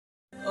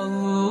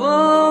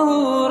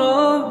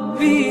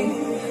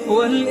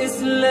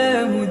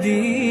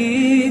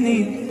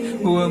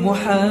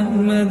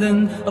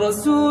محمدا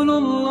رسول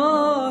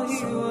الله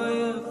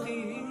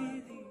ويقيني.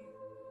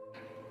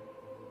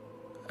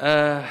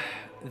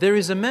 There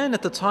is a man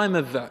at the time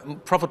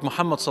of Prophet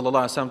Muhammad sallallahu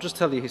alaihi wasallam. Just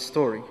tell you his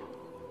story.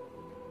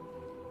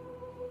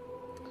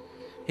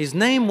 His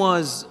name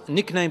was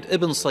nicknamed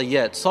Ibn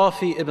Sayyad,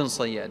 Safi ibn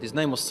Sayyad. His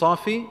name was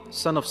Safi,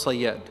 son of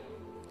Sayyad.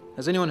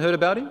 Has anyone heard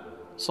about him?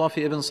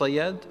 Safi ibn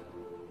Sayyad?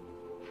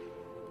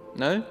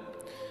 No?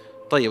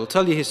 طيب, we'll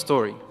tell you his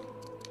story.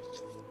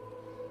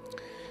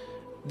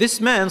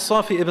 This man,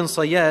 Safi ibn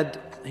Sayyad,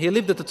 he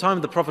lived at the time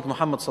of the Prophet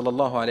Muhammad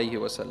sallallahu alaihi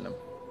wasallam.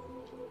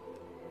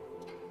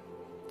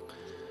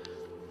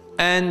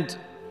 And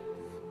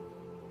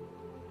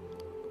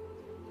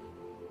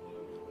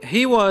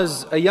he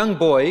was a young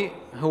boy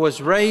who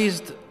was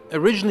raised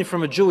originally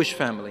from a Jewish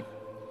family.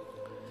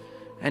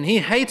 And he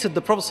hated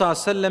the Prophet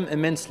ﷺ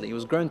immensely. He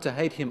was grown to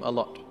hate him a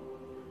lot.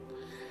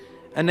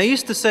 And they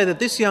used to say that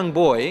this young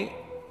boy,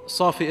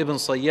 Safi ibn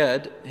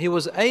Sayyad, he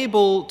was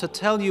able to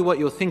tell you what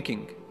you're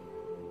thinking.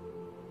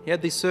 He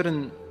had these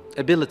certain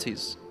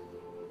abilities.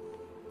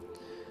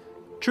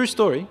 True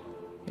story.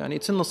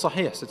 It's in the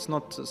Sahihs, it's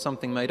not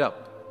something made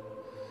up.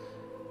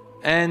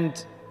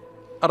 And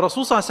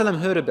Rasul ﷺ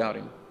heard about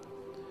him.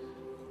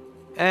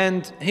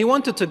 And he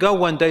wanted to go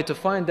one day to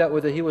find out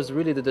whether he was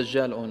really the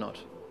Dajjal or not.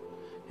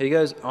 He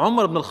goes,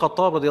 Umar ibn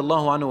al-Khattab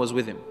radiallahu anhu was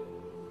with him.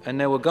 And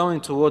they were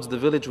going towards the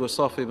village where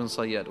Safi ibn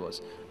Sayyad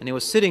was. And he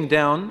was sitting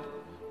down,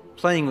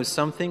 playing with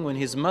something, when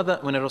his mother,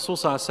 when Rasul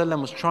ﷺ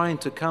was trying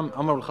to come,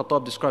 Umar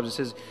al-Khattab describes,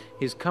 he says,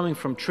 he's coming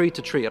from tree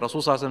to tree.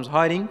 Rasul ﷺ is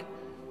hiding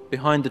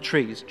behind the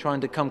trees,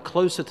 trying to come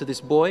closer to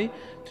this boy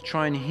to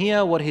try and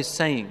hear what he's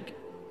saying.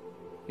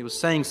 He was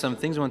saying some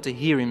things, we want to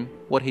hear him,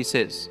 what he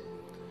says.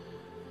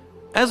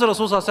 As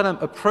Rasul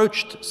ﷺ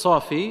approached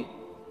Safi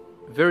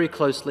very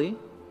closely,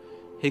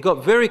 he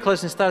got very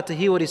close and started to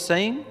hear what he's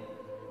saying.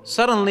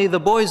 Suddenly the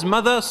boy's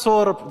mother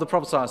saw the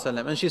Prophet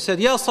ﷺ and she said,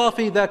 Ya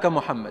Safi, dhaka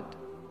Muhammad.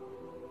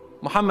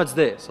 Muhammad's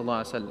there,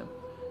 sallallahu alaihi wasallam.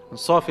 And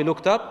Safi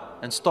looked up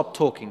and stopped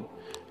talking.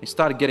 He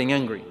started getting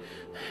angry.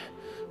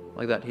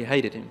 Like that, he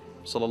hated him,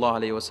 sallallahu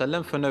alaihi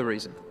wasallam, for no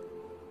reason.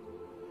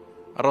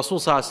 Rasul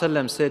sallallahu alaihi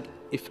wasallam said,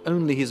 if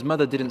only his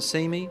mother didn't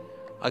see me,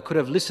 I could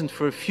have listened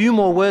for a few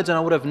more words and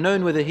I would have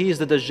known whether he is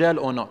the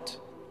Dajjal or not.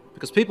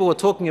 Because people were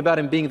talking about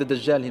him being the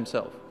Dajjal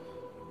himself.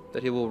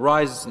 That he will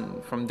rise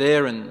from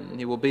there and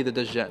he will be the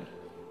Dajjal.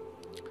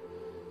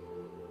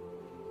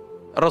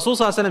 Rasul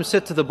sallallahu alaihi wasallam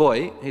said to the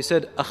boy, he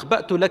said,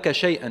 أَخْبَأْتُ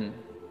لَكَ شَيْئًا.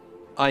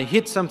 I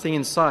hid something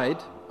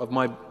inside of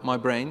my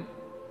brain,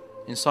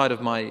 inside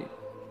of my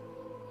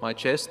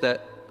chest,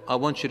 that I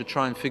want you to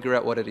try and figure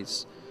out what it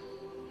is.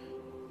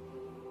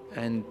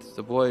 And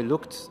the boy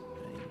looked,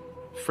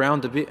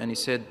 frowned a bit, and he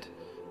said,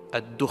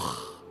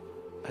 Ad-dukh,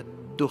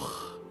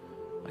 Ad-dukh.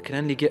 I can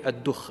only get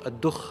Ad-dukh,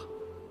 Ad-dukh.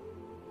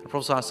 The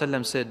Prophet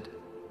ﷺ said,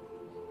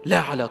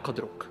 La ala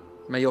qadruk.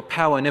 May your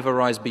power never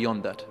rise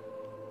beyond that.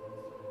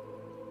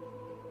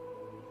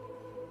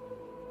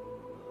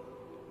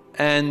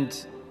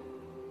 And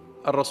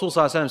Rasul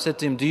ﷺ said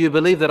to him, do you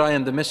believe that I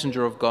am the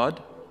messenger of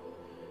God?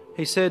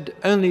 He said,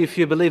 only if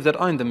you believe that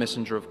I'm the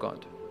messenger of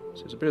God.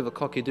 So he's a bit of a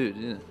cocky dude,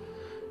 isn't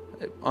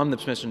it? I'm the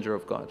messenger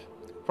of God.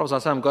 Prophet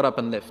ﷺ got up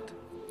and left.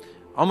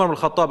 Umar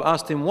al-Khattab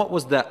asked him, what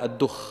was that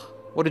ad-dukh?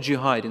 What did you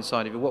hide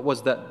inside of you? What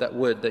was that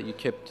word that you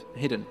kept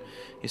hidden?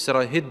 He said,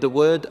 I hid the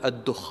word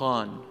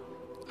ad-dukhan,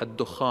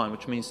 ad-dukhan,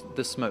 which means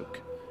the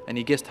smoke. And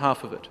he guessed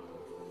half of it.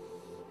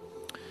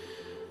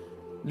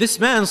 This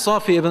man, this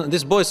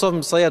boy Safi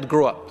ibn Sayyad,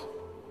 grew up.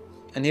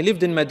 And he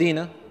lived in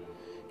Medina.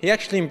 He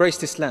actually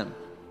embraced Islam.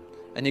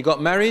 And he got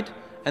married,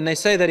 and they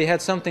say that he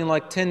had something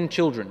like 10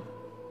 children.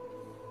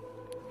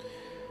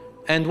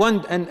 And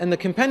the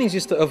companions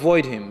used to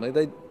avoid him.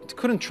 They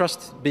couldn't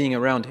trust being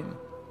around him.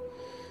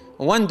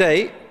 One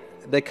day,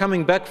 they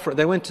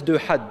went to do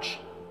Hajj.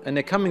 And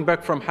they're coming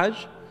back from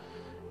Hajj.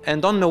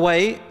 And on the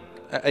way,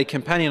 a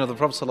companion of the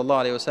Prophet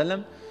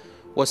ﷺ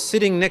was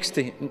sitting next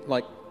to him,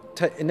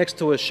 next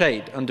to a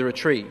shade under a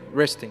tree,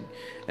 resting.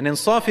 And then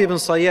Safi ibn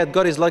Sayyad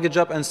got his luggage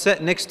up and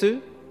sat next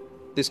to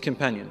this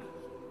companion.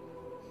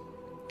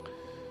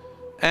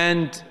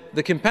 And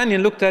the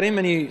companion looked at him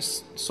and he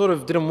sort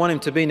of didn't want him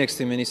to be next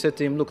to him. And he said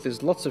to him, look,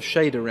 there's lots of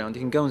shade around.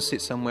 You can go and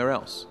sit somewhere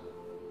else.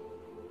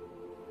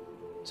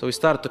 So he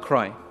started to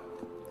cry.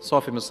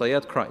 Safi ibn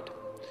Sayyad cried.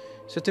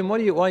 He said to him, why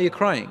are you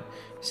crying?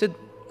 He said,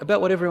 about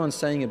what everyone's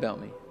saying about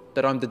me.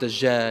 That I'm the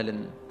Dajjal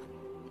and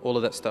all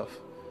of that stuff.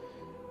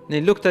 And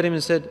he looked at him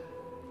and said,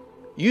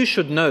 you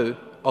should know,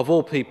 of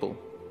all people,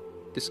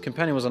 this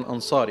companion was an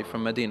Ansari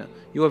from Medina,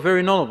 you are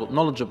very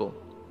knowledgeable.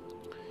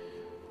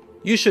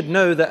 You should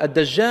know that a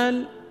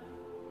Dajjal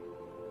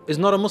is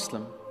not a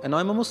Muslim, and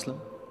I'm a Muslim.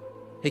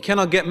 He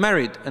cannot get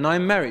married, and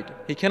I'm married.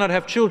 He cannot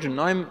have children,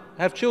 and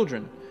I have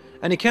children.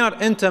 And he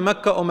cannot enter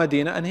Mecca or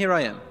Medina, and here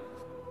I am.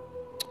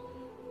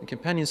 The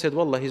companion said,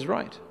 Wallah, he's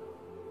right.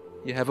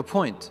 You have a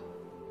point.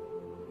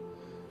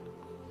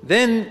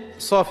 Then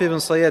Safi ibn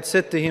Sayyad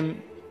said to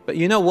him, but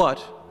you know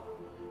what?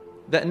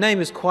 That name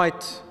is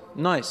quite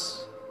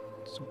nice.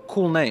 It's a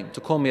cool name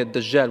to call me a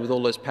Dajjal with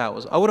all those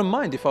powers. I wouldn't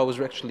mind if I was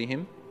actually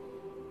him.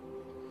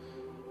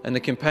 And the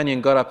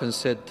companion got up and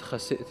said,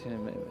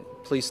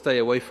 please stay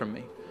away from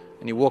me.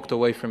 And he walked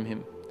away from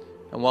him.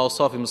 And while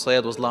Saf ibn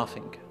Sayyad was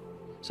laughing.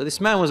 So this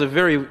man was a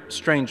very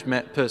strange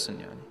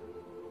person.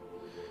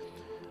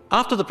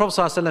 After the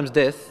Prophet ﷺ's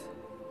death,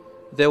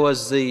 there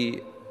was that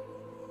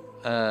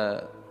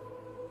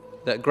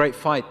great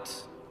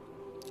fight,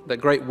 that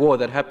great war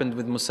that happened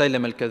with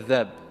Musaylim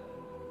al-Kadhab,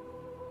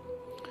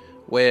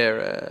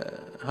 where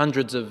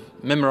hundreds of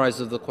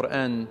memorizers of the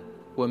Quran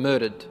were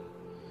murdered.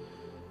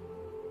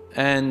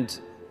 And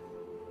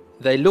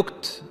they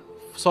looked,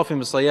 Saf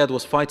ibn Sayyad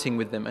was fighting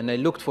with them, and they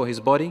looked for his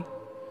body,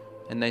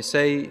 and they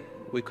say,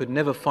 we could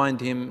never find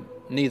him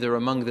neither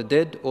among the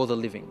dead or the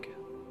living.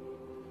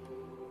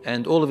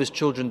 And all of his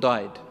children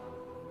died,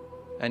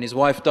 and his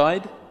wife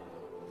died,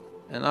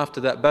 and after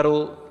that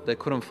battle they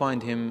couldn't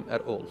find him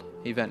at all.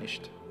 He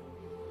vanished.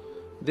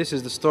 This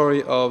is the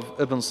story of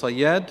Ibn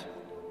Sayyad,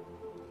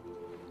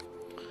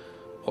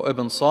 or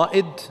Ibn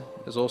Sa'id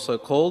is also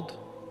called.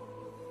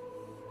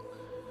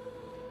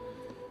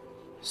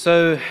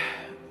 So,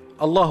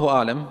 Allahu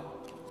Alam,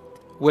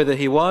 whether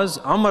he was,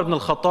 Umar ibn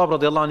al-Khattab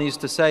radiallahu anhu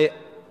used to say,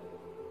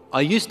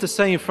 I used to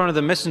say in front of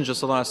the Messenger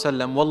sallallahu alaihi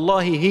wasallam,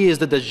 Wallahi, he is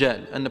the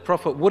Dajjal. And the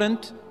Prophet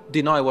wouldn't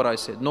deny what I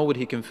said, nor would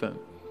he confirm.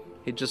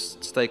 He'd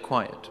just stay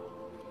quiet.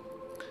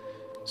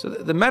 So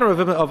the matter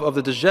of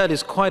the Dajjal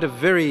is quite a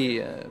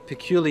very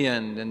peculiar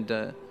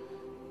and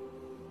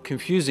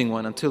confusing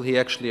one until he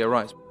actually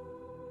arrives.